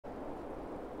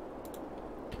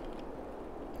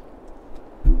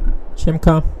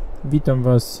Siemka, witam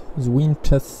was z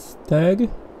Wincestre.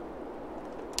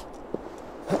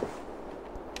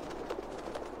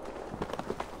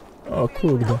 O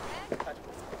kurde.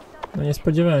 No nie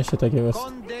spodziewałem się takiego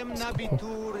skoku.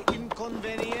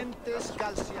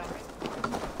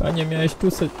 Panie, miałeś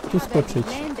tu skoczyć.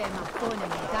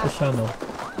 To siano.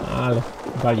 Ale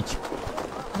walić.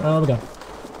 Dobra.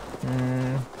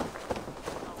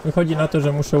 Wychodzi na to,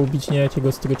 że muszę ubić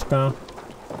niejakiego stryczka,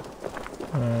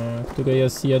 który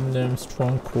jest jednym z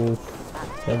członków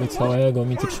tego całego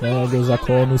mitycznego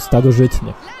Zakonu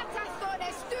Starożytnych.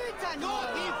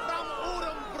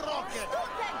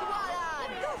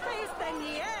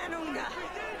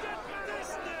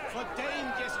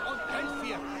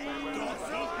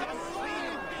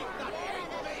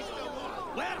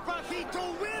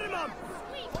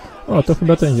 O, to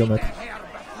chyba ten ziomek.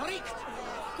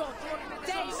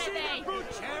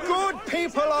 Good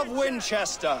people of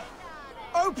Winchester,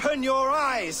 open your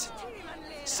eyes.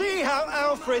 See how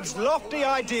Alfred's lofty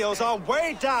ideals are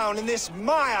weighed down in this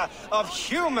mire of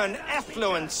human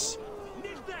effluence.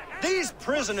 These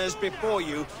prisoners before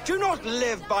you do not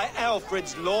live by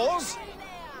Alfred's laws.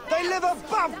 They live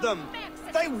above them.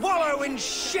 They wallow in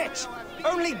shit,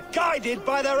 only guided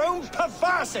by their own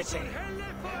perversity.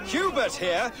 Hubert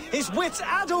here, his wits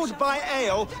addled by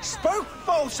ale, spoke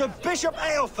false of Bishop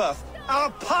Aelfrith, our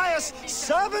pious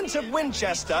servant of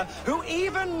Winchester, who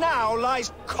even now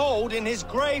lies cold in his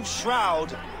grave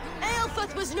shroud.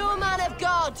 Aelfrith was no man of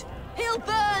God. He'll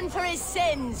burn for his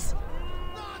sins.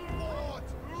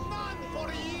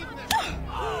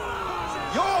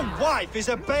 Your wife is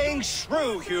obeying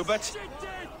shrew, Hubert.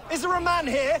 Is there a man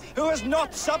here who has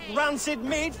not supped rancid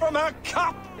mead from her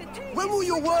cup? When will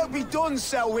your work be done,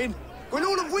 Selwyn? When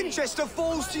all of Winchester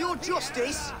falls to your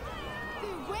justice?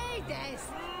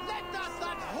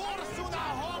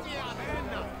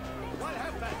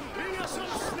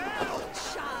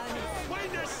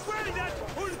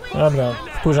 Dobra,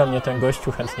 wkurza mnie ten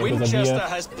gościu, chętnie go zabiję. Winchester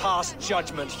has passed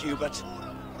judgment, Hubert.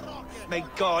 May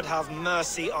God have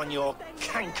mercy on your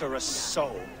cankerous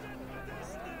soul.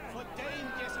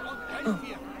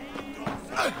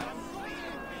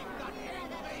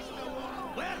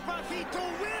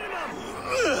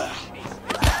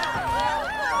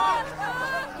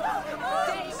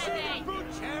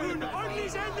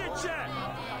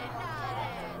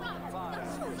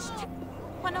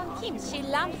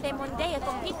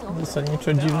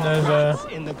 Zasadniczo dziwne, że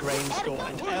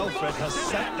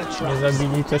nie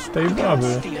zabili też tej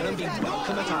baby.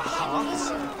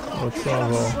 Bo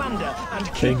słabo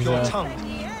w tej grze.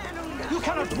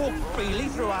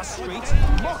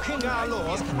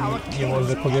 Nie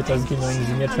może kobieta zginąć z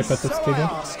miecza katowskiego?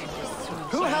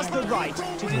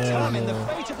 Nie, no.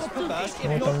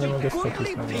 No tam nie mogę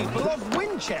skoczyć na mnie.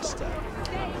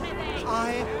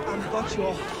 I am but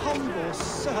your humble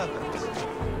servant.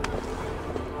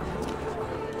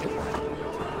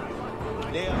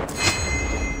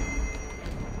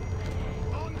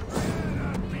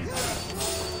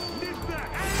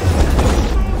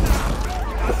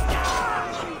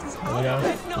 Dobra,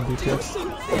 bicie.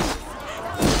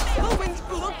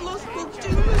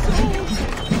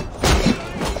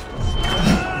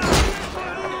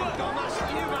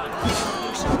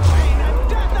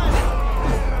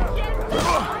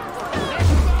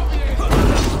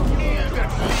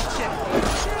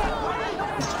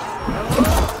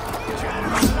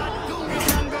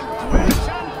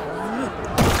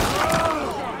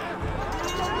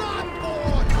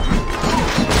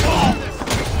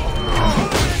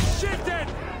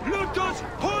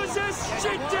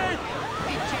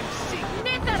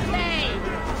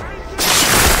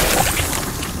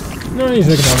 No i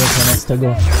żegnamy dla nas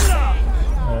tego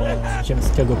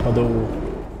ziemskiego padołu.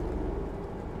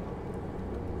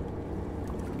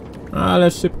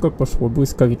 Ale szybko poszło,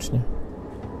 błyskawicznie.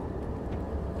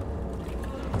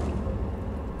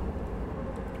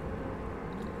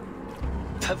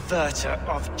 Perverter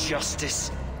of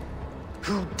justice.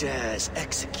 Who dares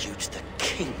execute the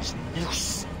king's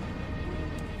noose?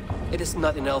 It is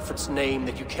not in Alfred's name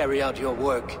that you carry out your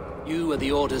work. You are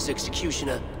the Order's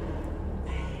executioner.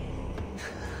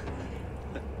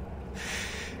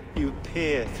 You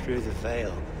peer through the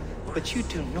veil, but you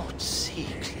do not see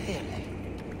clearly.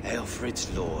 Aelfred's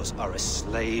laws are a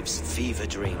slave's fever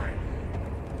dream.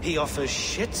 He offers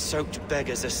shit-soaked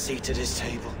beggars a seat at his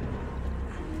table,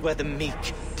 where the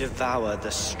meek devour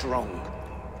the strong.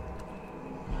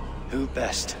 Who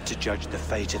best to judge the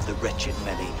fate of the wretched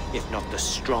many, if not the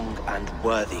strong and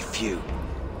worthy few?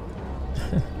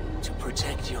 To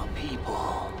protect your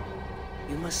people,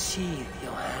 you must sheathe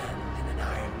your hand in an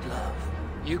iron glove.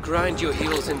 You grind your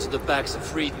heels into the backs of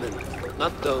freedmen,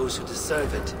 not those who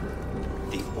deserve it.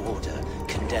 The Order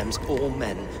condemns all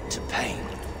men to pain.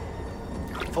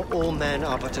 For all men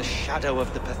are but a shadow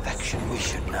of the perfection we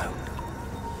should know.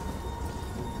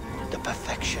 The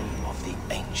perfection of the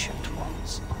Ancient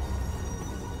Ones.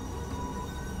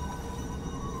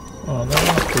 O, no,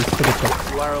 to jest wtedy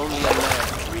tak. You are only a man,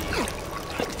 Reed.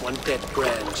 One dead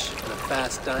branch and a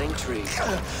fast-dying tree.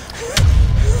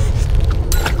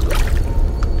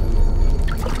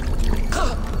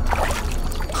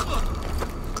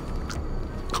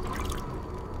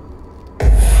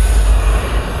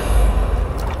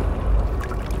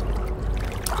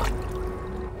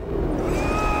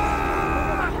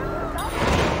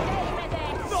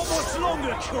 Not much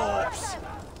longer, corpse!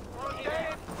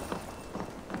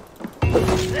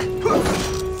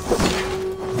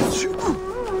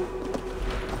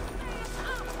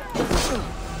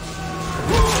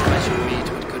 Measure Reed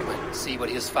with Goodwin. See what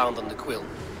he has found on the quill.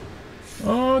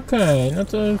 Okej, no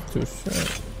to cóż,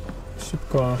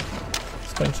 szybko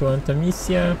skończyłem tę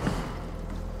misję.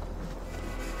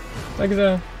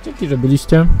 Także dzięki, że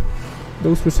byliście. Do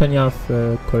usłyszenia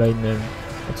w kolejnym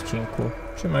odcinku.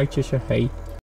 Trzymajcie się, hej!